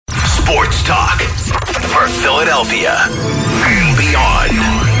Sports talk for Philadelphia and beyond.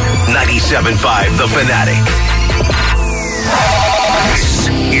 97.5 The Fanatic.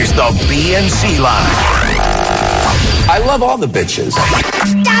 This is the BNC line. I love all the bitches.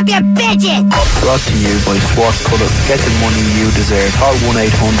 Stop your bitches! Brought to you by Swat Cutter. Get the money you deserve. Call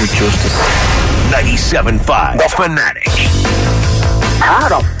 1-800-JUSTICE. 97.5 The Fanatic. How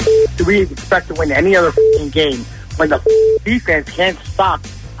the do we expect to win any other game when the defense can't stop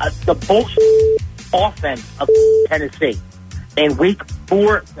the bullshit offense of Tennessee? In week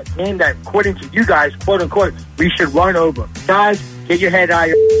 4, the game that, according to you guys, quote unquote, we should run over. Guys, get your head out of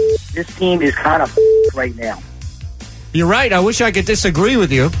your. This team is kind of right now. You're right. I wish I could disagree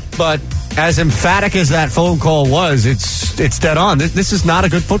with you, but as emphatic as that phone call was, it's dead on. This is not a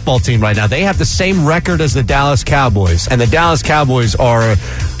good football team right now. They have the same record as the Dallas Cowboys, and the Dallas Cowboys are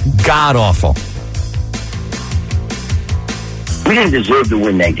god-awful. We didn't deserve to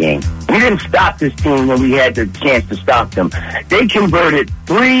win that game. We didn't stop this team when we had the chance to stop them. They converted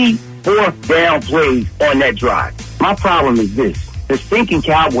 3 fourth-down plays on that drive. My problem is this. The stinking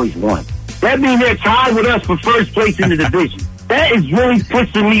Cowboys won. That means they're tied with us for first place in the division. That is really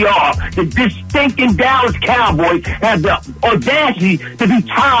pissing me off that this stinking Dallas Cowboys have the audacity to be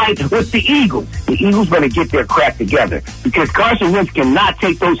tied with the Eagles. The Eagles going to get their crap together because Carson Wentz cannot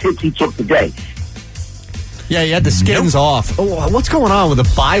take those hits he took today. Yeah, you had the skins off. Oh, what's going on with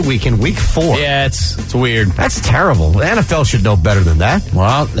a bye week in week 4? Yeah, it's weird. That's terrible. The NFL should know better than that.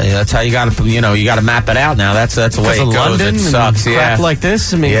 Well, that's how you got to, you got to map it out now. That's the way it goes. London it sucks. And crap like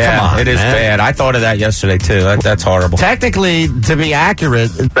this. I mean, come on, it is man. bad. I thought of that yesterday too. That's horrible. Technically, to be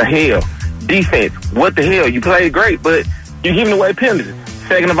accurate, the hell, defense. What the hell? You played great, but you're giving away penalties.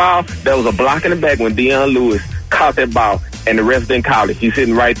 Second of all, there was a block in the back when Deion Lewis caught that ball, and the ref didn't call it. He's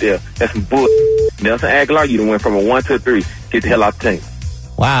sitting right there. That's some bull. Nelson Aguilar, you done went from a 1 to a 3. Get the hell out the team.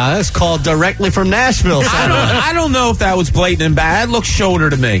 Wow, that's called directly from Nashville. I don't know if that was blatant and bad. It looks shoulder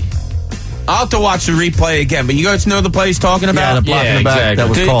to me. I'll have to watch the replay again, but you guys know the play he's talking about? Yeah, the block in the back, exactly. that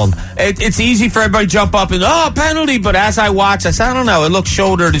was called. It's easy for everybody to jump up and, penalty, but as I watch, I said, I don't know, it looks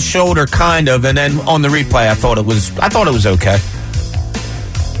shoulder to shoulder kind of, and then on the replay, I thought it was okay.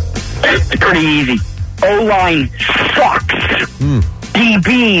 It's pretty easy. O-line sucks.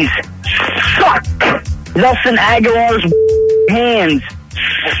 DBs suck. Nelson Aguilar's hands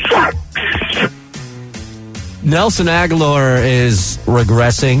suck. Nelson Aguilar is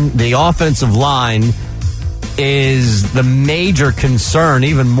regressing. The offensive line is the major concern,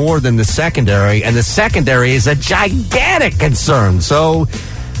 even more than the secondary, and the secondary is a gigantic concern. So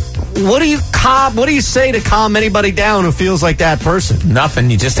what do you say to calm anybody down who feels like that person? Nothing.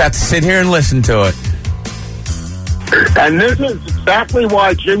 You just have to sit here and listen to it. And this is exactly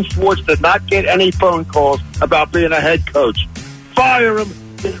why Jim Schwartz did not get any phone calls about being a head coach. Fire him,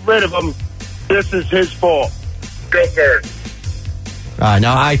 get rid of him. This is his fault. Go Birds.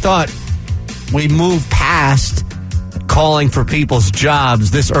 Now, I thought we moved past calling for people's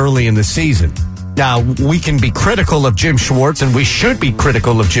jobs this early in the season. Now, we can be critical of Jim Schwartz, and we should be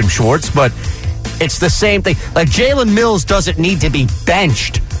critical of Jim Schwartz, but it's the same thing. Like, Jalen Mills doesn't need to be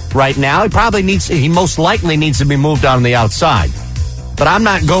benched right now. He most likely needs to be moved on the outside. But I'm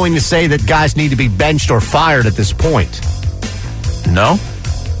not going to say that guys need to be benched or fired at this point. No?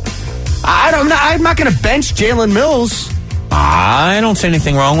 I'm not going to bench Jalen Mills. I don't see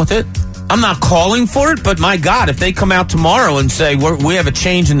anything wrong with it. I'm not calling for it, but my God, if they come out tomorrow and say we have a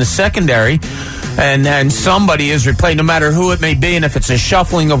change in the secondary and somebody is replaced, no matter who it may be, and if it's a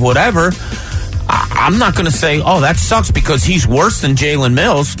shuffling of whatever, I'm not going to say, that sucks because he's worse than Jalen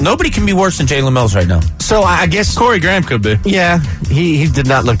Mills. Nobody can be worse than Jalen Mills right now. So I guess Corey Graham could be. Yeah, he did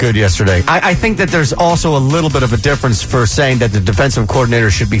not look good yesterday. I think that there's also a little bit of a difference for saying that the defensive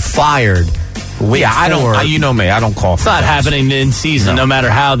coordinator should be fired. I don't. You know me. I don't call for It's not happening in season, no matter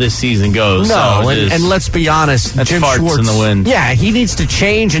how this season goes. No, and let's be honest, that's Jim farts Schwartz, in the wind. Yeah, he needs to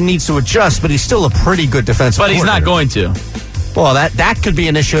change and needs to adjust, but he's still a pretty good defensive coordinator. But he's not going to. Well, that could be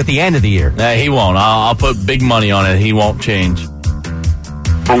an issue at the end of the year. He won't. I'll put big money on it. He won't change.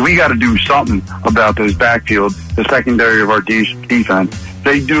 But we got to do something about this backfield, the secondary of our defense.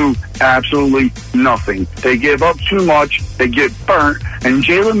 They do absolutely nothing. They give up too much. They get burnt. And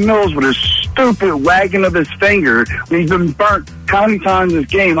Jalen Mills with his stupid wagging of his finger, he's been burnt how many times this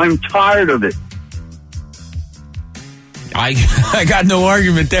game? I'm tired of it. I got no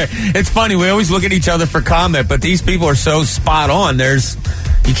argument there. It's funny, we always look at each other for comment, but these people are so spot on.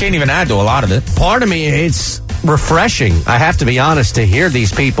 You can't even add to a lot of it. Part of me, it's refreshing, I have to be honest, to hear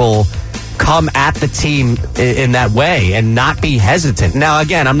these people come at the team in that way and not be hesitant. Now,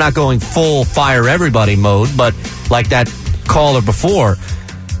 again, I'm not going full fire everybody mode, but like that caller before,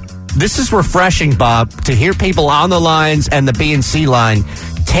 this is refreshing, Bob, to hear people on the lines and the B&C line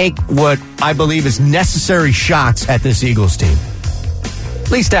take what I believe is necessary shots at this Eagles team.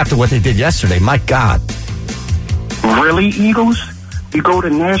 At least after what they did yesterday. My God. Really, Eagles? You go to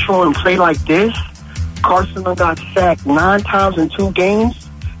Nashville and play like this? Carson got sacked 9 times in 2 games.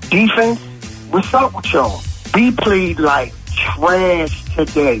 Defense? What's up with y'all? We played like trash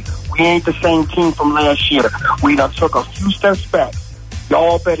today. We ain't the same team from last year. We done took a few steps back.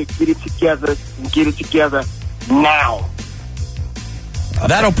 Y'all better get it together and get it together now.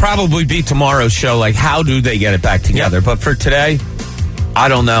 That'll probably be tomorrow's show. Like, how do they get it back together? Yep. But for today, I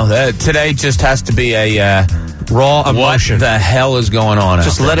don't know. Today just has to be a raw emotion. What the hell is going on?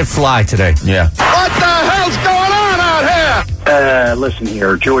 Just let it fly today. Yeah. What the hell's going on out here? Listen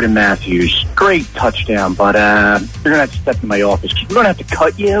here, Jordan Matthews, great touchdown, but you're gonna have to step in my office. We're gonna have to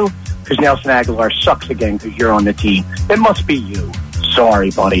cut you because Nelson Aguilar sucks again because you're on the team. It must be you.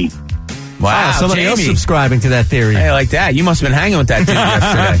 Sorry, buddy. Wow, somebody Jamie. else subscribing to that theory. Hey, like that. You must have been hanging with that dude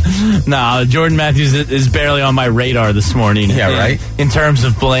yesterday. No, Jordan Matthews is barely on my radar this morning. Yeah, right. In terms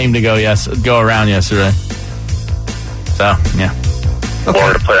of blame to go around yesterday. So, yeah. Okay.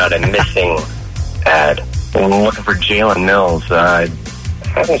 Or to put out a missing ad. When we're looking for Jalen Mills, I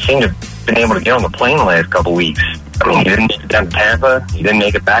haven't seemed to have been able to get on the plane the last couple weeks. I mean, he didn't make it down to Tampa. He didn't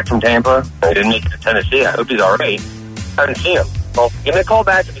make it back from Tampa. He didn't make it to Tennessee. I hope he's all right. I haven't seen him. Well, give me a call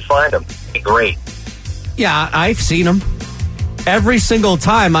back if you find him. It'd be great. Yeah, I've seen him. Every single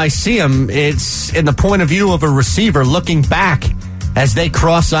time I see him, it's in the point of view of a receiver looking back as they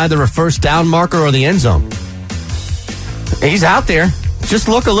cross either a first down marker or the end zone. He's out there. Just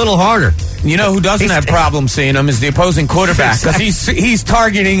look a little harder. You know who doesn't have problems seeing him is the opposing quarterback, because he's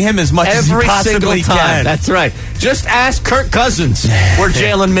targeting him as much as he possibly can. That's right. Just ask Kirk Cousins where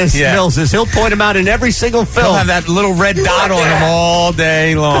Jalen Mills is. He'll point him out in every single film. He'll have that little red dot on him all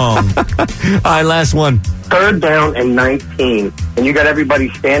day long. All right, last one. 3rd down and 19, and you got everybody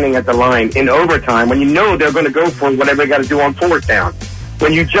standing at the line in overtime when you know they're going to go for whatever they got to do on 4th down.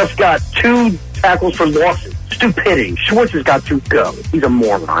 When you just got 2 tackles for losses. Stupidity. Schwartz has got to go. He's a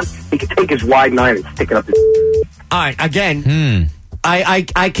moron. He can take his wide 9 and stick it up his... All right, again,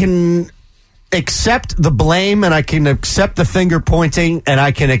 I can accept the blame, and I can accept the finger pointing, and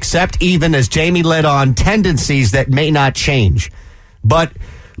I can accept, even as Jamie led on, tendencies that may not change. But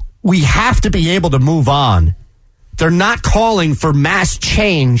we have to be able to move on. They're not calling for mass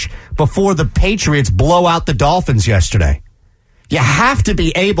change before the Patriots blow out the Dolphins yesterday. You have to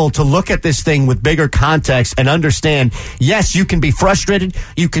be able to look at this thing with bigger context and understand, yes, you can be frustrated.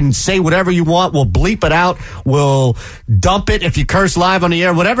 You can say whatever you want. We'll bleep it out. We'll dump it if you curse live on the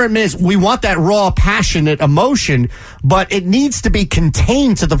air. Whatever it is, we want that raw, passionate emotion, but it needs to be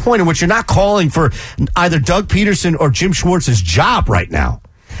contained to the point in which you're not calling for either Doug Peterson or Jim Schwartz's job right now.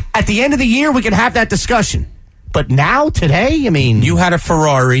 At the end of the year, we can have that discussion. But now, today, I mean... You had a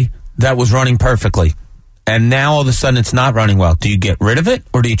Ferrari that was running perfectly. And now all of a sudden it's not running well. Do you get rid of it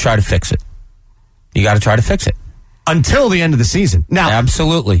or do you try to fix it? You got to try to fix it. Until the end of the season. Now,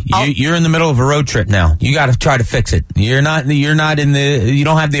 absolutely. You're in the middle of a road trip now. You got to try to fix it. You don't have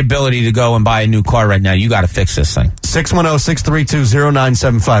the ability to go and buy a new car right now. You got to fix this thing.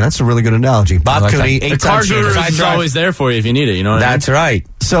 610-632-0975. That's a really good analogy. Bob Cooney, the car guru is always there for you if you need it. You know what That's I mean? right.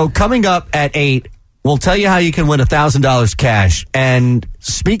 So coming up at 8, we'll tell you how you can win $1,000 cash. And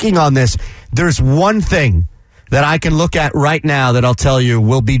speaking on this, there's one thing that I can look at right now that I'll tell you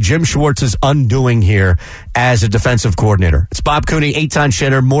will be Jim Schwartz's undoing here as a defensive coordinator. It's Bob Cooney, 8-time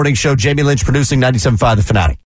Shinner, morning show, Jamie Lynch producing 97.5 The Fanatic.